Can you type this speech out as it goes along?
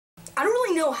I don't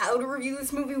really know how to review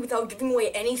this movie without giving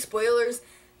away any spoilers.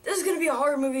 This is going to be a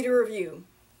hard movie to review.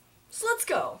 So let's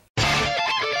go.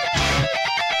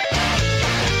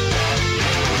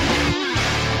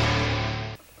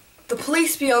 The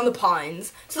Place Beyond the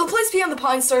Pines. So The Place Beyond the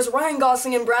Pines stars Ryan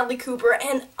Gosling and Bradley Cooper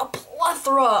and a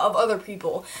plethora of other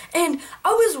people. And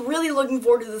I was really looking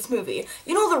forward to this movie.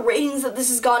 You know the ratings that this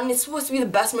has gotten, it's supposed to be the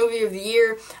best movie of the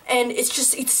year, and it's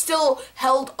still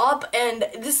held up, and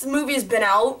this movie has been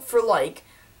out for like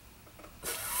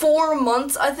 4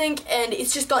 months, I think, and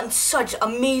it's just gotten such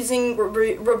amazing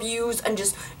reviews, and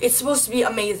it's supposed to be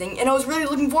amazing, and I was really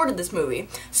looking forward to this movie.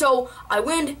 So I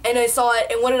went and I saw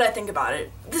it, and what did I think about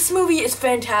it? This movie is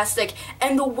fantastic,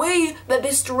 and the way that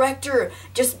this director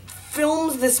just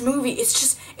films this movie,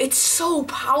 it's so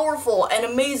powerful and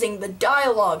amazing. The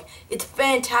dialogue, it's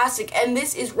fantastic, and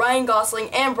this is Ryan Gosling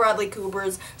and Bradley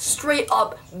Cooper's straight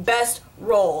up best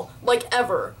role, like,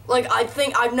 ever. Like, I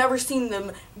think I've never seen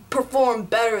them perform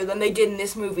better than they did in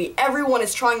this movie. Everyone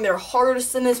is trying their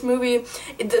hardest in this movie.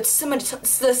 The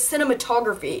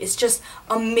cinematography is just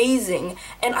amazing,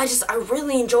 and I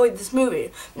really enjoyed this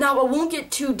movie. Now, I won't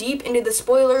get too deep into the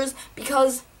spoilers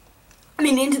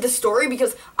into the story,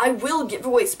 because I will give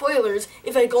away spoilers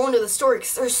if I go into the story,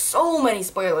 because there's so many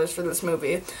spoilers for this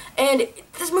movie. And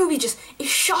this movie it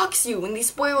shocks you when these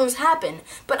spoilers happen.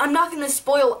 But I'm not going to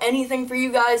spoil anything for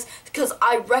you guys, because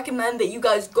I recommend that you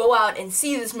guys go out and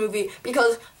see this movie,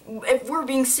 because if we're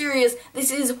being serious, this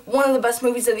is one of the best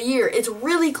movies of the year. It's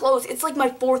really close. It's like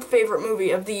my 4th favorite movie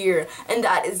of the year, and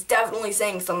that is definitely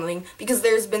saying something, because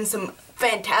there's been some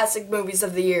fantastic movies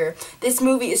of the year. This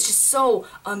movie is just so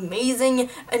amazing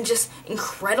and just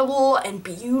incredible and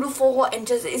beautiful, and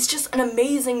it's just an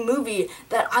amazing movie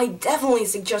that I definitely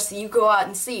suggest that you go out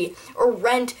and see, or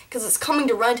rent, because it's coming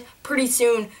to rent pretty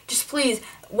soon. Just please,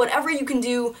 whatever you can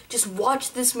do, just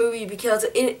watch this movie, because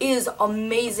it is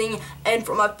amazing. And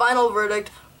for my final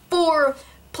verdict for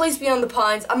Place Beyond the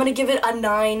Pines, I'm gonna give it a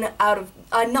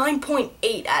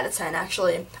 9.8 out of 10,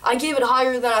 actually. I gave it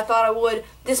higher than I thought I would.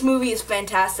 This movie is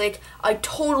fantastic. I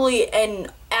totally and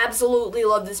absolutely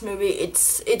love this movie.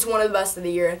 It's one of the best of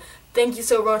the year. Thank you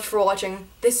so much for watching.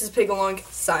 This is Pigaloink,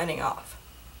 signing off.